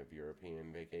any kind of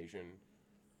European vacation,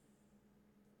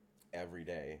 every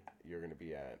day you're going to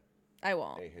be at I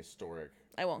won't. a historic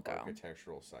I won't go.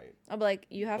 architectural site. I'll be like,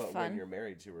 you have But fun. when you're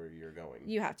married to her, you're going.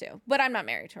 You have to. But I'm not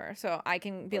married to her, so I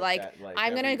can be But like, that, like,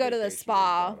 I'm going to every go to the vacation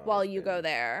spa we've gone on while has you been- go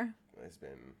there. It's been.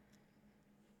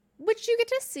 Which you get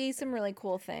to see some really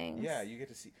cool things. Yeah, you get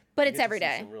to see. But you it's get to every see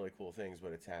day. Some really cool things,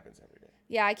 but it happens every day.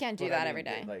 Yeah, I can't do But I that mean,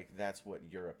 every day. Like that's what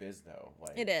Europe is, though.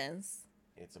 Like It is.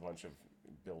 It's a bunch of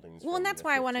buildings. Well, and from that's the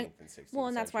why I want to. 15th and 16th Well,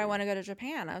 and that's why I century. want to go to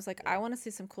Japan. I was like, I want to see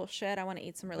some cool shit. I want to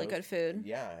eat some really good food.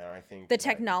 Yeah, and I think The that-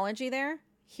 technology there,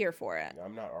 here for it.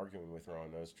 I'm not arguing with her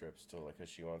on those trips too, like, because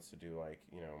she wants to do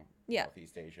Yeah.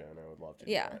 Southeast Asia, and I would love to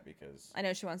do Yeah. that because I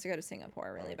know she wants to go to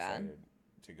Singapore really I'm bad. excited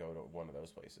to go to one of those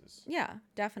places. Yeah,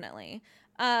 definitely.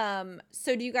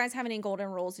 So do you guys have any golden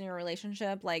rules in your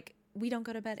relationship? Like, we don't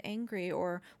go to bed angry,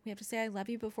 or we have to say I love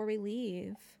you before we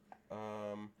leave.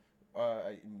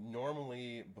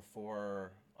 Normally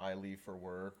before I leave for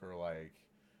work or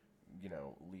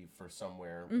leave for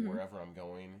somewhere Mm-hmm. wherever I'm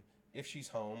going, if she's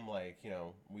home,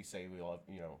 we say we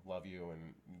love you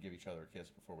and give each other a kiss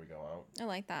before we go out. I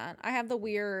like that. I have the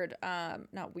weird,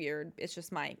 not weird, it's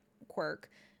just my quirk.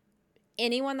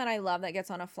 Anyone that I love that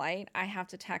gets on a flight, I have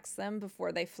to text them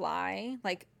before they fly.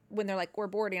 Like when they're like, we're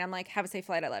boarding, I'm like, have a safe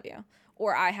flight, I love you.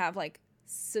 Or I have like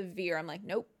severe, I'm like,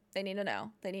 nope, they need to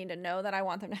know. They need to know that I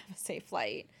want them to have a safe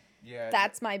flight. Yeah,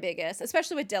 That's my biggest,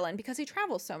 especially with Dylan because he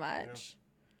travels so much.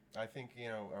 I think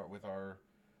with our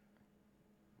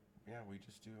we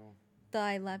just do The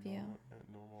I love you.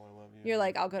 normal I love you. You're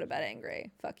like, I'll go to bed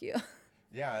angry. Fuck you.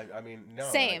 Yeah, I mean, no.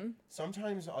 Same.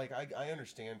 Sometimes, I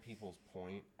understand people's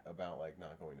point about,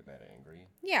 not going to bed angry.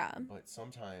 Yeah. But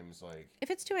sometimes,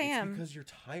 If it's 2 it's a.m. because you're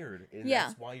tired, and Yeah.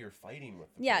 that's why you're fighting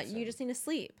with the Yeah, person. you just need to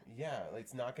sleep. Yeah,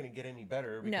 it's not going to get any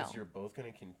better because No. Mm-hmm. you're both going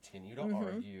to continue to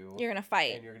argue. You're going to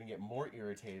fight. And you're going to get more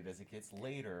irritated as it gets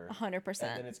later. 100%.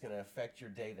 And then it's going to affect your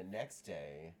day the next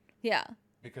day Yeah.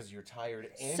 because you're tired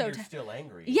and So you're ti- still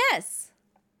angry. Yes.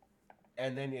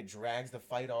 And then it drags the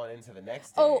fight on into the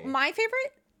next day. Oh, my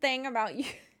favorite thing about you.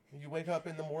 You wake up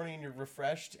in the morning and you're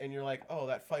refreshed and you're like, oh,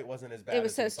 that fight wasn't as bad. It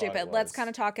was as so we thought stupid. it Let's was. kind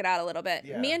of talk it out a little bit.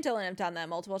 Yeah. Me and Dylan have done that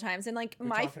multiple times. And We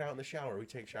my talk it out in the shower. We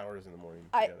take showers in the morning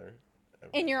I- together.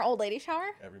 in your old lady shower,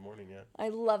 Every morning, yeah. I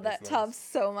love that It's tub nice.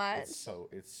 so much.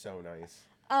 It's so nice.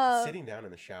 Um, Sitting down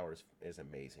in the showers is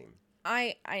amazing.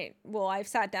 I've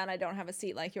sat down. I don't have a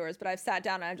seat like yours, but I've sat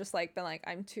down and I've just been like,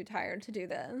 I'm too tired to do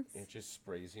this. It just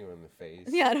sprays you in the face.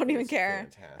 Yeah, I don't even It's care.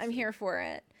 fantastic. I'm here for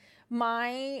it.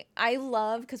 I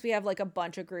love because we have a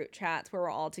bunch of group chats where we're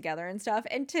all together and stuff.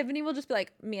 And Tiffany will just be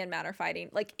like, me and Matt are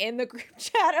fighting, in the group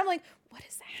chat. I'm like, what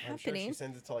is I'm sure happening? she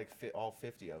sends it to all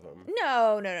 50 of them.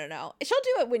 No. She'll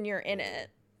do it when you're in it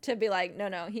to be like,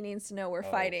 no, he needs to know we're Oh,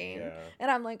 fighting. yeah.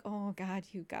 And I'm like, oh God,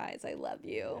 you guys, I love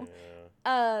you.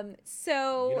 Yeah.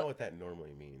 So You know what that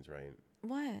normally means, right?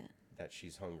 what? That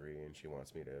she's hungry and she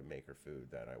wants me to make her food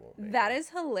that I won't make. That her. is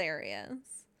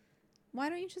hilarious. Why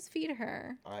don't you just feed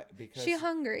her? Because She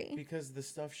hungry. Because the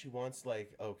stuff she wants,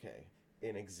 okay,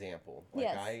 an example.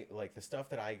 Yes. The stuff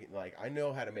that I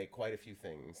know how to make quite a few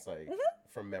things Mm-hmm.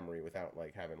 from memory without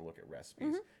having to look at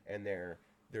recipes, and they're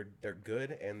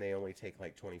good and they only take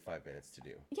 25 minutes to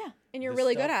do. Yeah, and you're The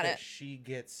really good stuff at that it. She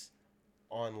gets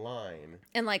online.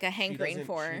 And a she hankering doesn't-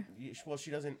 for.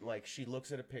 she doesn't she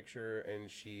looks at a picture and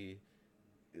she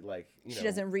She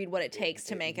doesn't read what it takes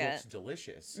to make looks it.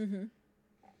 delicious. Mm-hmm.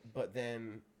 But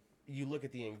then you look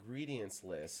at the ingredients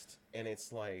list and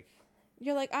it's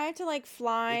You're like, I have to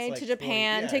fly It's to 20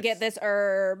 Japan yeah, to get it's- this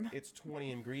herb. it's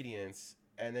 20 ingredients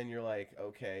and then you're like,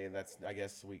 okay, I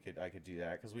guess I could do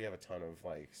that because we have a ton of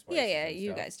spices. Yeah, and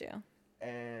you stuff. guys do.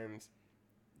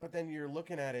 But then you're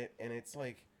looking at it and it's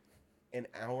an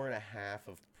hour and a half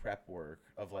of prep work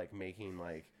of making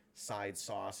side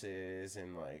sauces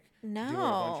and doing a bunch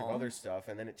of No. other stuff,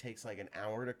 and then it takes an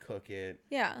hour to cook it,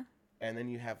 Yeah, and then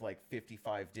you have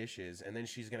 55 dishes, and then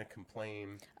she's gonna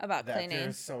complain about that cleaning.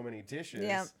 there's so many dishes.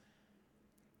 Yeah.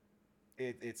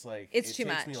 It's It's it too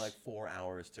takes much. me 4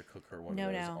 hours to cook her one No,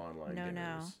 of those no. online No, no.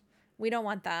 dinners. We don't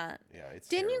want that. Yeah, it's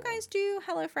Didn't you terrible. guys do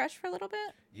HelloFresh for a little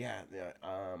bit? Yeah.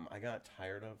 I got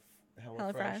tired of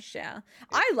HelloFresh, yeah.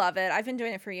 I love it. I've been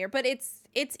doing it for a year, but it's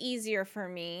easier for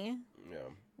me Yeah.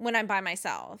 when I'm by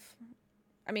myself.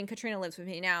 I mean, Katrina lives with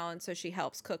me now, and so she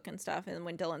helps cook and stuff. And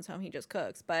when Dylan's home, he just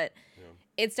cooks. But Yeah.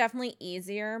 it's definitely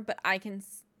easier. But I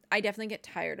definitely get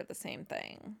tired of the same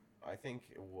thing. I think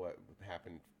what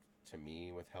happened to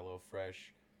me with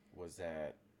HelloFresh was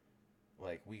that,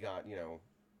 we got,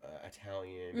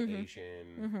 Italian, Mhm.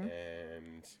 Asian, Mhm.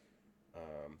 and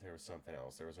There was something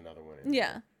else. There was another one. In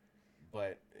Yeah. there.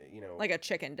 But, Like a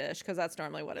chicken dish, because that's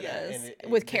normally what it is.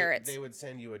 and With carrots. They would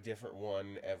send you a different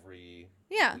one every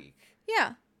Yeah. week.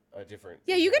 Yeah. A different.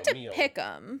 Yeah, you get to meal. pick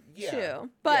them, Yeah.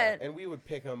 too. But, and we would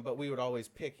pick them, but we would always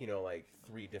pick, like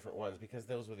 3 different ones because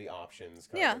those were the options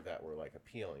that were like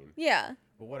appealing. yeah.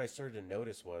 But what I started to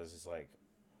notice is like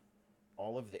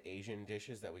all of the Asian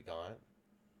dishes that we got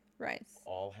Rice.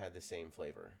 all had the same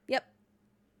flavor. Yep.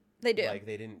 They do. Like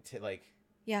they didn't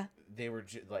yeah. they were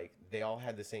like they all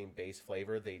had the same base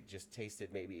flavor. They just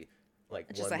tasted maybe like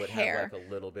Just one a would hair. have like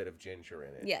a little bit of ginger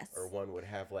in it. Yes. Or one would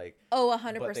have like Oh,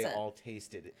 100%. But they all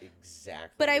tasted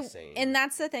exactly But the same. and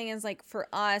that's the thing is like for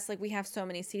us, like we have so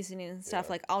many seasonings and stuff.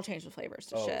 Yeah. Like I'll change the flavors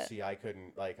to shit. See, I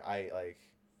couldn't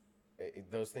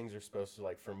those things are supposed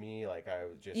to for me I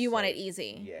was just You want it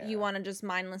easy. Yeah. You want to just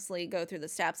mindlessly go through the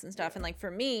steps and stuff. And like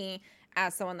for me,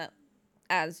 as someone that,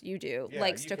 as you do, Yeah,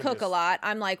 likes you to can cook a just- lot,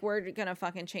 I'm like, we're gonna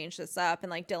fucking change this up.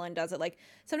 And like Dylan does it. Like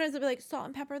sometimes they'll be like salt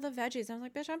and pepper the veggies. And I was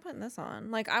like, bitch, I'm putting this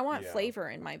on. Like I want Yeah. flavor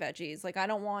in my veggies. Like I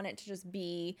don't want it to just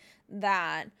be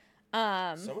that.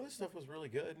 Some of this stuff was really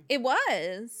good. It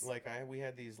was. We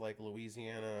had these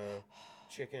Louisiana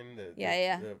chicken,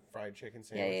 the fried chicken Yeah,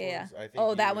 sandwich yeah, ones. I think Oh,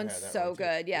 you that had one's that so one, too.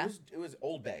 good. Yeah. It was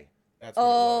Old Bay. That's what it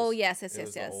Oh was. yes, It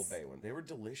was yes. the Old Bay one. They were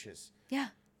delicious. Yeah.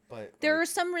 But There are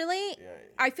some really. yeah,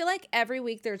 I feel like every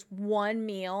week there's one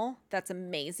meal that's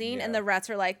amazing, and Yeah. the rest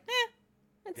are like,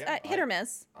 it's Yeah, hit or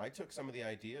miss. I took some of the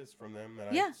ideas from them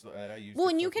that Yeah. I used. Well,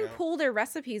 to and you cook can now. pull their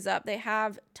recipes up. They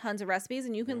have tons of recipes,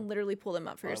 and you can Yeah. literally pull them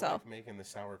up for I yourself. like making the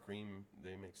sour cream.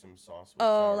 They make some sauce. With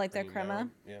Oh, sour like the cream crema? now.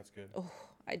 Yeah, it's good. Oh,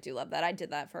 I do love that. I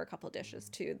did that for a couple dishes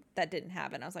too that didn't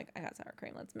have it. I was like, I got sour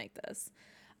cream. Let's make this.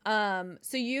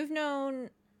 So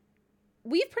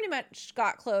we've pretty much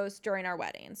got close during our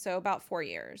wedding. So about 4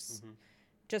 years. Mhm.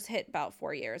 Just hit about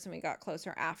 4 years, and we got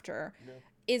closer after. Yeah.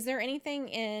 Is there anything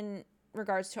in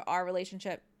regards to our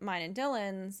relationship, mine and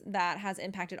Dylan's, that has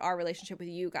impacted our relationship with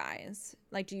you guys?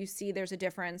 Like, do you see there's a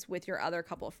difference with your other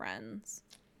couple friends?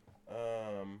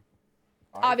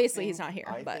 Obviously, he's not here,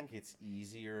 I but- think it's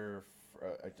easier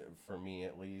for me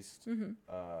at least. Mm-hmm.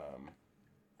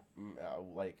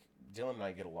 Like Dylan and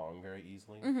I get along very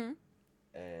easily, Mm-hmm.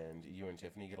 and you and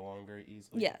Tiffany get along very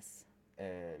easily. Yes.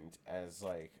 And as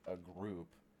like a group,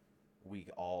 we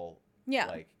all Yeah.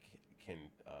 can.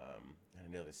 I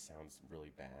know this sounds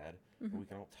really bad, Mm-hmm. but we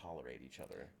can all tolerate each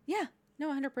other. Yeah. No,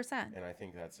 100%. And I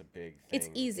think that's a big thing. It's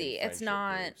easy. in It's friendship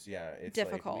not groups. Yeah, it's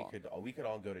difficult. we could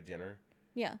all go to dinner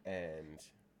Yeah. and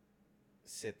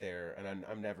sit there. And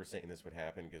I'm never saying this would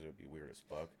happen because it would be weird as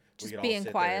fuck. Just we could being all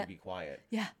sit quiet. there and be quiet.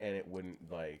 Yeah. And it wouldn't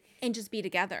And just be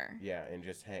together. and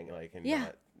just hang and Yeah.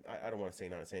 not. I don't want to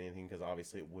not say anything because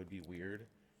obviously it would be weird.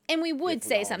 And we would if we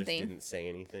say all just something. didn't say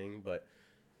anything, but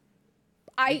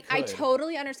I could,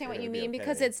 totally understand and what it you would be mean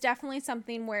because okay. it's definitely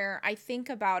something where I think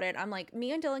about it. I'm like,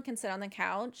 me and Dylan can sit on the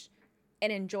couch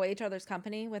and enjoy each other's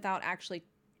company without actually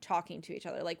talking to each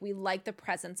other. Like, we like the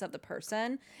presence of the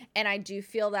person. And I do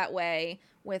feel that way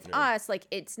with Yeah. us. Like,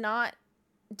 it's not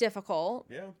difficult.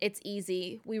 yeah. It's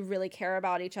easy. We really care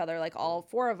about each other, like all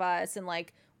 4 of us. And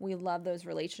like, we love those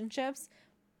relationships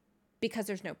because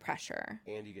there's no pressure.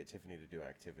 And you get Tiffany to do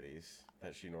activities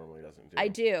that she normally doesn't do.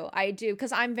 I do.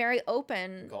 Because I'm very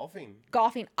open. Golfing.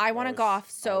 Golfing. I want to was- golf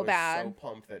I so was bad. so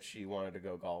pumped that she wanted to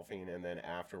go golfing and then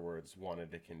afterwards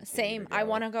wanted to continue. Same. To I go.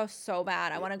 want to go so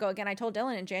bad. I want to go again. I told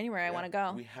Dylan in January I Yeah, want to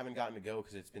go. We haven't gotten to go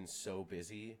because it's been so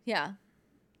busy. Yeah.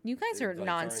 You guys are Like, during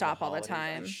nonstop all the holidays.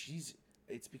 time.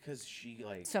 It's because she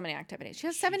So many activities. She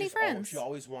has she 70 just friends. she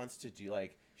always wants to do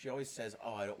she always says,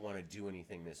 "Oh, I don't want to do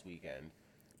anything this weekend."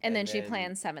 and then she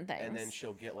plans 7 things. And then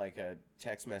she'll get a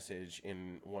text message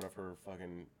in one of her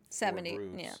fucking 70. 4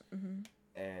 groups, Yeah. Hmm.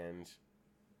 and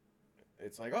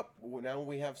it's like, oh, well, now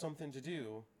we have something to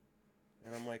do,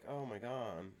 and I'm like, oh my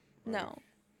god, No.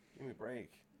 give me a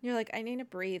break. You're like, I need to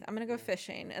breathe. I'm going to go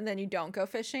fishing. And then you don't go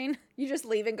fishing. You just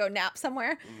leave and go nap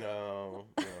somewhere. No.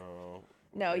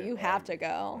 No, you have to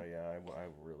go. Yeah, I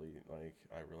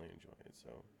really enjoy it. So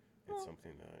it's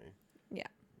something that I Yeah.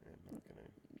 am not gonna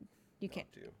You not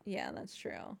can't. do. Yeah, that's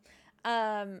true.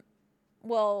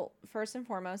 Well, first and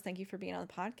foremost, thank you for being on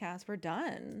the podcast. We're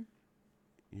done.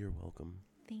 You're welcome.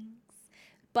 Thanks.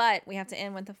 But we have to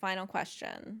end with the final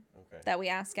question Okay. that we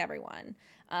ask everyone.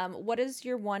 What is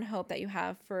your one hope that you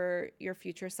have for your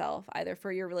future self, either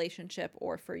for your relationship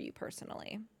or for you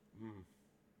personally?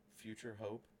 Future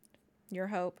hope. Your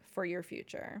hope for your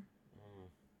future.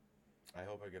 I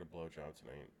hope I get a blowjob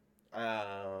tonight.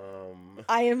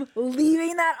 I am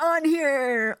leaving that on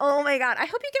here. Oh my God. I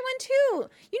hope you get one too.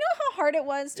 You know how hard it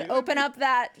was to open up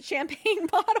that champagne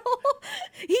bottle?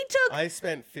 I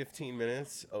spent 15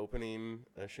 minutes opening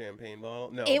a champagne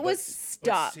bottle. No, it was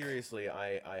stuck. But seriously,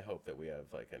 I hope that we have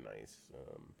like a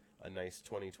nice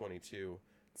 2022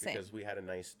 because Same. we had a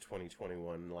nice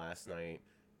 2021 last night.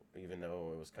 Even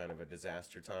though it was kind of a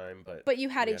disaster time, but you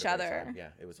had each other. Yeah,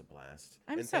 it was a blast.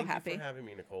 I'm so happy. Thank you for having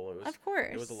me, Nicole. Of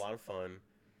course. It was a lot of fun.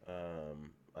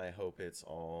 I hope it's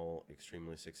all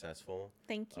extremely successful.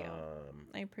 Thank you.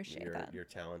 I appreciate that. You're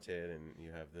talented and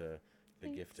you have the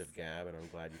gift of gab, and I'm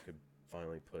glad you could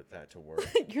finally put that to work.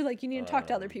 You're like, you need to talk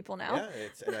to other people now. Yeah,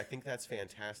 and I think that's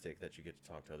fantastic that you get to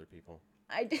talk to other people.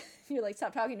 You're like,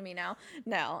 stop talking to me now.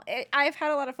 No, I've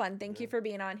had a lot of fun. Thank you for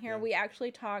being on here. We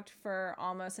actually talked for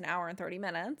almost an hour and 30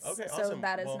 minutes. Okay, so awesome.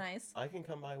 That is nice. I can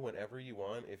come by whenever you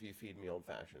want if you feed me old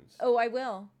fashions. Oh, I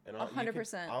will. And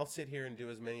 100%. I'll sit here and do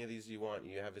as many of these as you want.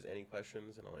 You have any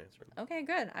questions, and I'll answer them. Okay,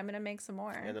 good. I'm gonna make some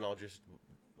more. And then I'll just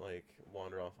like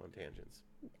wander off on tangents.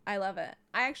 I love it.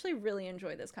 I actually really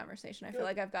enjoyed this conversation. I feel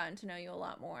like I've gotten to know you a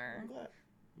lot more.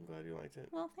 I'm glad you liked it.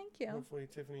 Well, thank you. Hopefully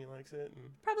Tiffany likes it.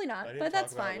 And probably not, I didn't but talk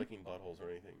that's about fine. Licking buttholes or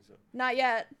anything, so. Not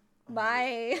yet.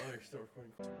 Bye. Oh, you're still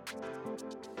recording.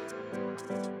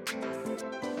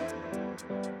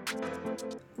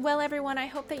 Well, everyone, I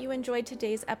hope that you enjoyed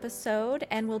today's episode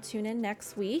and will tune in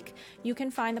next week. You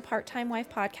can find the Part-Time Wife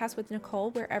podcast with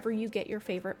Nicole wherever you get your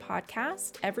favorite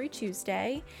podcast every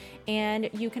Tuesday.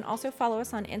 And you can also follow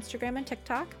us on Instagram and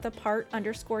TikTok, the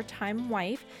Part_Time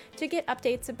Wife, to get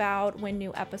updates about when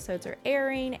new episodes are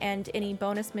airing and any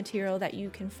bonus material that you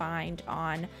can find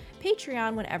on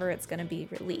Patreon whenever it's going to be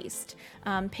released.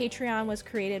 Patreon was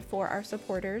created for our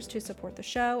supporters to support the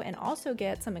show and also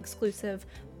get some exclusive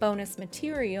bonus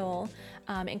material,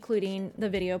 including the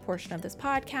video portion of this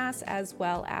podcast, as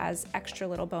well as extra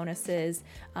little bonuses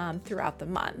throughout the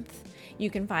month. You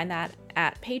can find that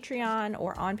at Patreon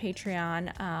or on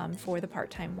Patreon for the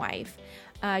Part-Time Wife.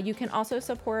 You can also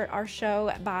support our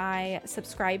show by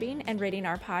subscribing and rating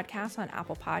our podcast on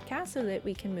Apple Podcasts so that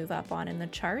we can move up on in the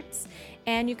charts.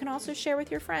 And you can also share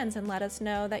with your friends and let us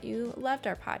know that you loved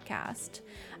our podcast.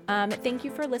 Thank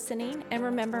you for listening. And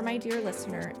remember, my dear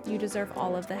listener, you deserve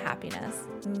all of the happiness.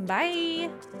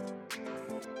 Bye.